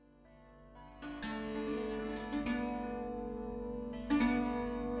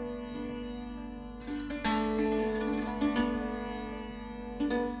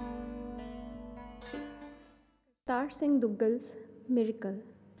Singh Duggal's miracle.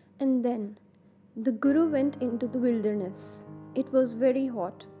 And then the Guru went into the wilderness. It was very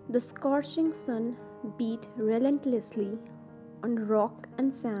hot. The scorching sun beat relentlessly on rock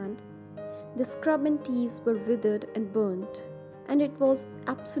and sand. The scrub and teas were withered and burnt, and it was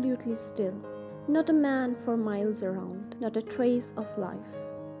absolutely still. Not a man for miles around, not a trace of life.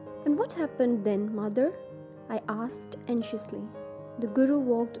 And what happened then, mother? I asked anxiously. The Guru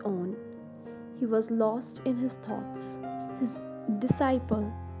walked on. He was lost in his thoughts. His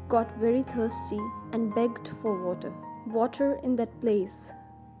disciple got very thirsty and begged for water. Water in that place,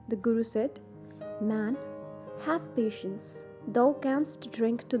 the Guru said. Man, have patience. Thou canst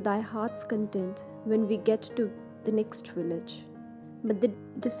drink to thy heart's content when we get to the next village. But the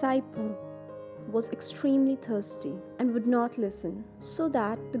disciple was extremely thirsty and would not listen, so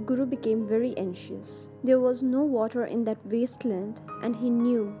that the Guru became very anxious. There was no water in that wasteland, and he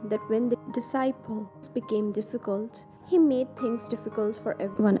knew that when the disciple became difficult, he made things difficult for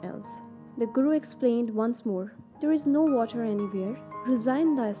everyone else. The Guru explained once more, "There is no water anywhere.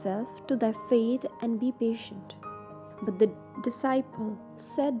 Resign thyself to thy fate and be patient." But the disciple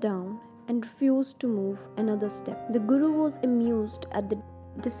sat down and refused to move another step. The Guru was amused at the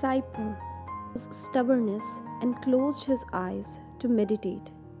disciple's stubbornness and closed his eyes to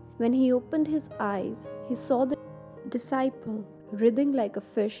meditate. When he opened his eyes, he saw the disciple writhing like a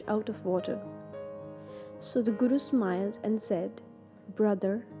fish out of water. So the Guru smiled and said,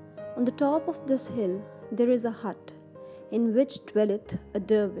 "Brother, on the top of this hill there is a hut, in which dwelleth a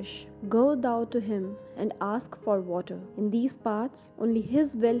dervish. Go thou to him and ask for water. In these parts only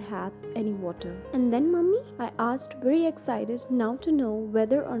his well hath any water." "And then, mummy?" I asked, very excited now to know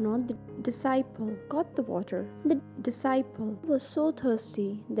whether or not the disciple got the water. The disciple was so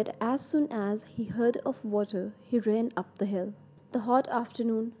thirsty that as soon as he heard of water, he ran up the hill. The hot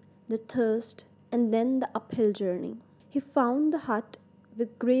afternoon, the thirst, and then the uphill journey. He found the hut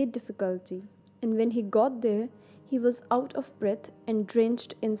with great difficulty, and when he got there, he was out of breath and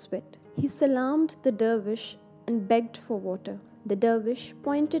drenched in sweat. He salaamed the dervish and begged for water. The dervish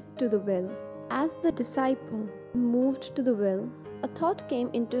pointed to the well. As the disciple moved to the well, a thought came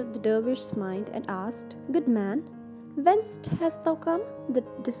into the dervish's mind and asked, "Good man, whence hast thou come?" The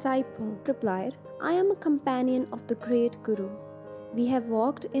disciple replied, "I am a companion of the great Guru. We have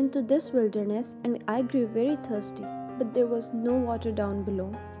walked into this wilderness and I grew very thirsty, but there was no water down below."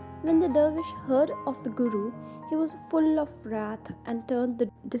 When the dervish heard of the Guru, he was full of wrath and turned the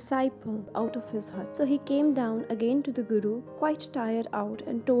disciple out of his hut. So he came down again to the Guru, quite tired out,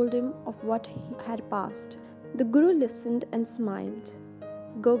 and told him of what had passed. The Guru listened and smiled.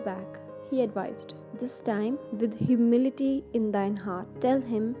 "Go back," he advised. "This time with humility in thine heart. Tell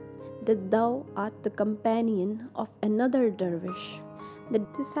him that thou art the companion of another dervish." The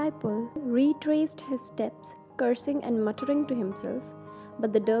disciple retraced his steps, cursing and muttering to himself,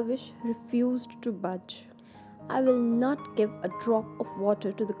 but the dervish refused to budge. "I will not give a drop of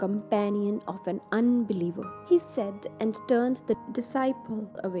water to the companion of an unbeliever," he said, and turned the disciple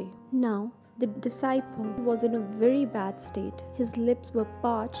away. Now the disciple was in a very bad state. His lips were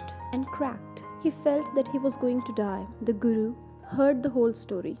parched and cracked. He felt that he was going to die. The Guru heard the whole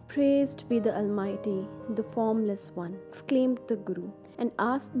story. "Praised be the Almighty, the Formless One," exclaimed the Guru, and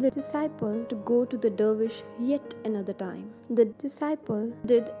asked the disciple to go to the dervish yet another time. The disciple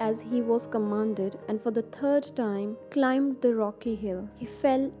did as he was commanded, and for the third time climbed the rocky hill. He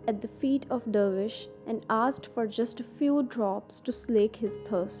fell at the feet of dervish and asked for just a few drops to slake his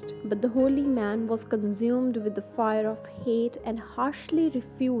thirst. But the holy man was consumed with the fire of hate and harshly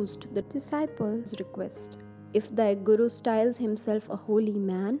refused the disciple's request. "If thy Guru styles himself a holy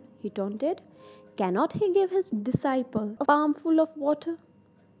man," he taunted, "cannot he give his disciple a palmful of water?"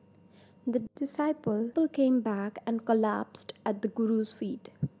 The disciple came back and collapsed at the Guru's feet.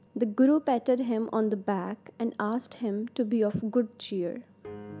 The Guru patted him on the back and asked him to be of good cheer.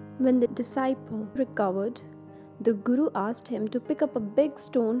 When the disciple recovered, the Guru asked him to pick up a big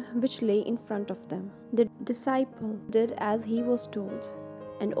stone which lay in front of them. The disciple did as he was told,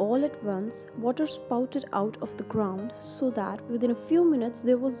 and all at once water spouted out of the ground, so that within a few minutes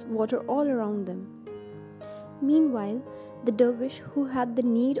there was water all around them. Meanwhile, the dervish who had the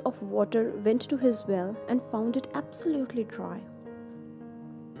need of water went to his well and found it absolutely dry.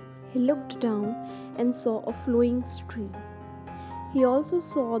 He looked down and saw a flowing stream. He also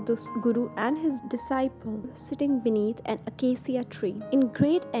saw the Guru and his disciple sitting beneath an acacia tree. In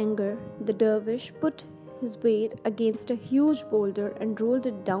great anger, the dervish put his weight against a huge boulder and rolled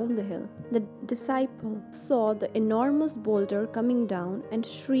it down the hill. The disciple saw the enormous boulder coming down and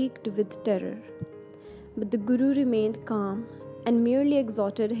shrieked with terror. But the Guru remained calm and merely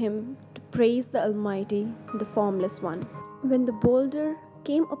exhorted him to Praise the Almighty, the Formless One. When the boulder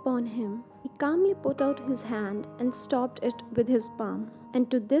came upon him, he calmly put out his hand and stopped it with his palm. And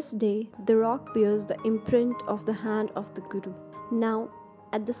to this day, the rock bears the imprint of the hand of the Guru. Now,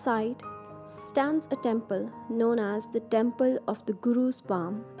 at the site stands a temple known as the Temple of the Guru's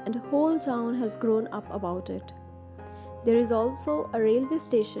Palm, and a whole town has grown up about it. There is also a railway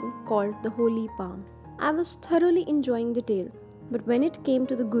station called the Holy Palm. I was thoroughly enjoying the tale, but when it came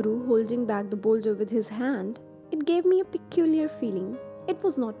to the Guru holding back the boulder with his hand, it gave me a peculiar feeling. It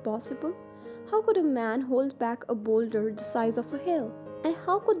was not possible. How could a man hold back a boulder the size of a hill? And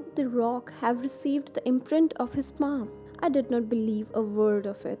how could the rock have received the imprint of his palm? I did not believe a word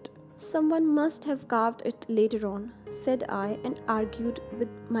of it. Someone must have carved it later on, said I, and argued with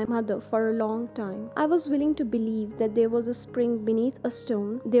my mother for a long time. I was willing to believe that there was a spring beneath a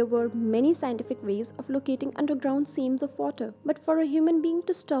stone. There were many scientific ways of locating underground seams of water. But for a human being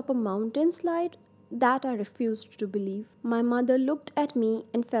to stop a mountain slide, that I refused to believe. My mother looked at me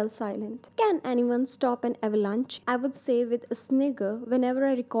and fell silent. Can anyone stop an avalanche? I would say with a snigger whenever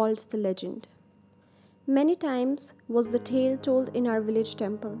I recalled the legend. Many times was the tale told in our village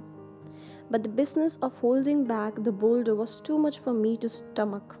temple. But the business of holding back the boulder was too much for me to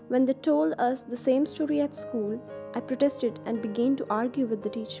stomach. When they told us the same story at school, I protested and began to argue with the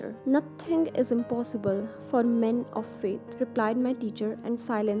teacher. Nothing is impossible for men of faith, replied my teacher and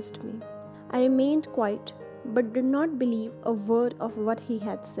silenced me. I remained quiet, but did not believe a word of what he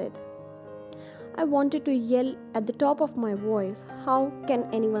had said. I wanted to yell at the top of my voice, how can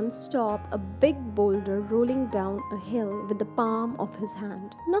anyone stop a big boulder rolling down a hill with the palm of his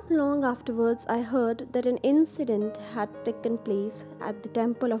hand? Not long afterwards, I heard that an incident had taken place at the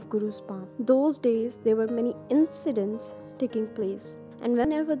temple of Guru's Palm. Those days, there were many incidents taking place. And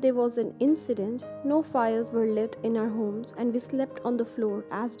whenever there was an incident, no fires were lit in our homes and we slept on the floor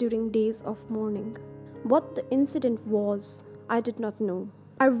as during days of mourning. What the incident was, I did not know.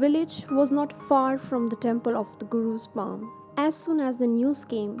 Our village was not far from the temple of the Guru's Palm. As soon as the news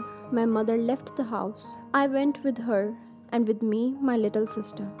came, my mother left the house. I went with her, and with me my little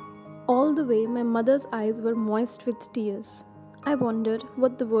sister. All the way my mother's eyes were moist with tears. I wondered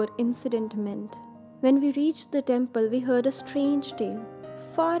what the word incident meant. When we reached the temple, we heard a strange tale.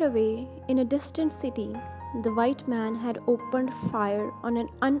 Far away, in a distant city, the white man had opened fire on an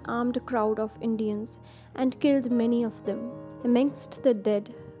unarmed crowd of Indians and killed many of them. Amongst the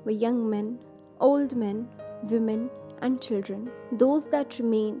dead were young men, old men, women, and children. Those that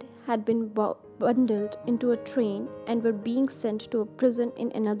remained had been bundled into a train and were being sent to a prison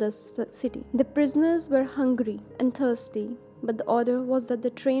in another city. The prisoners were hungry and thirsty, but the order was that the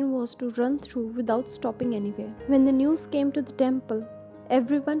train was to run through without stopping anywhere. When the news came to the temple,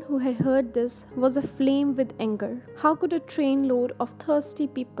 everyone who had heard this was aflame with anger. How could a trainload of thirsty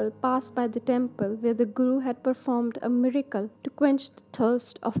people pass by the temple where the Guru had performed a miracle to quench the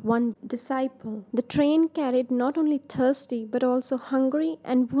thirst of one disciple? The train carried not only thirsty but also hungry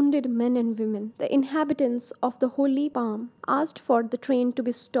and wounded men and women. The inhabitants of the Holy Palm asked for the train to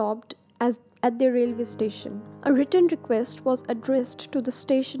be stopped at the railway station. A written request was addressed to the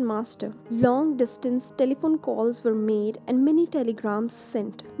station master. Long distance telephone calls were made and many telegrams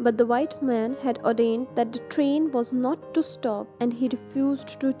sent, but the white man had ordained that the train was not to stop and he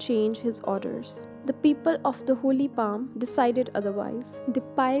refused to change his orders. The people of the Holy Palm decided otherwise. They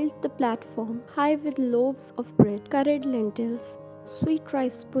piled the platform high with loaves of bread, curried lentils, sweet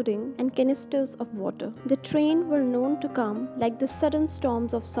rice pudding, and canisters of water. The train were known to come like the sudden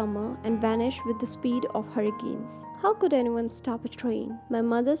storms of summer and vanish with the speed of hurricanes. How could anyone stop a train? My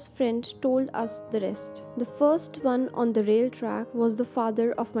mother's friend told us the rest. The first one on the rail track was the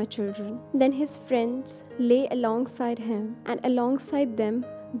father of my children. Then his friends lay alongside him, and alongside them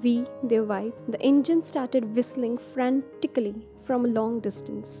we, their wife. The engine started whistling frantically from a long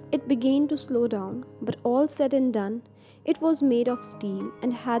distance. It began to slow down, but all said and done, it was made of steel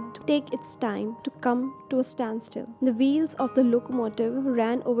and had to take its time to come to a standstill. The wheels of the locomotive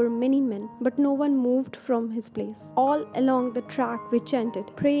ran over many men, but no one moved from his place. All along the track we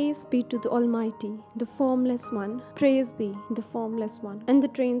chanted, "Praise be to the Almighty, the Formless One. Praise be the Formless One." And the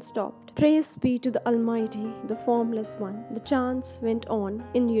train stopped. "Praise be to the Almighty, the Formless One." The chants went on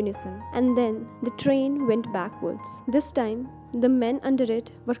in unison, and then the train went backwards. This time The men under it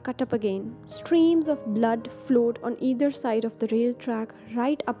were cut up again. Streams of blood flowed on either side of the rail track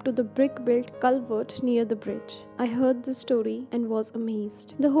right up to the brick-built culvert near the bridge. I heard the story and was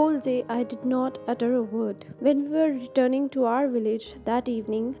amazed. The whole day I did not utter a word. When we were returning to our village that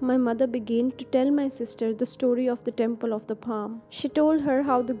evening, my mother began to tell my sister the story of the Temple of the Palm. She told her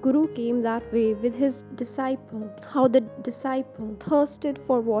how the Guru came that way with his disciple, how the disciple thirsted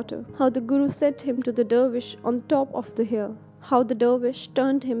for water, how the Guru sent him to the dervish on top of the hill, how the dervish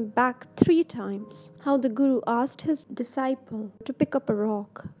turned him back 3 times, how the Guru asked his disciple to pick up a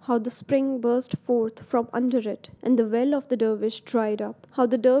rock, how the spring burst forth from under it and the well of the dervish dried up, how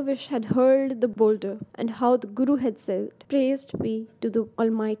the dervish had hurled the boulder, and how the Guru had said, "Praised be to the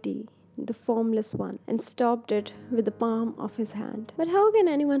Almighty, the Formless One," and stopped it with the palm of his hand. "But how can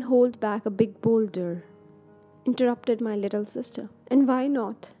anyone hold back a big boulder?" interrupted my little sister. "And why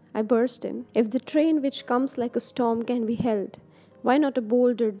not?" I burst in. "If the train which comes like a storm can be held, why not a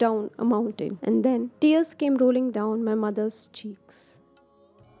boulder down a mountain?" And then tears came rolling down my mother's cheeks.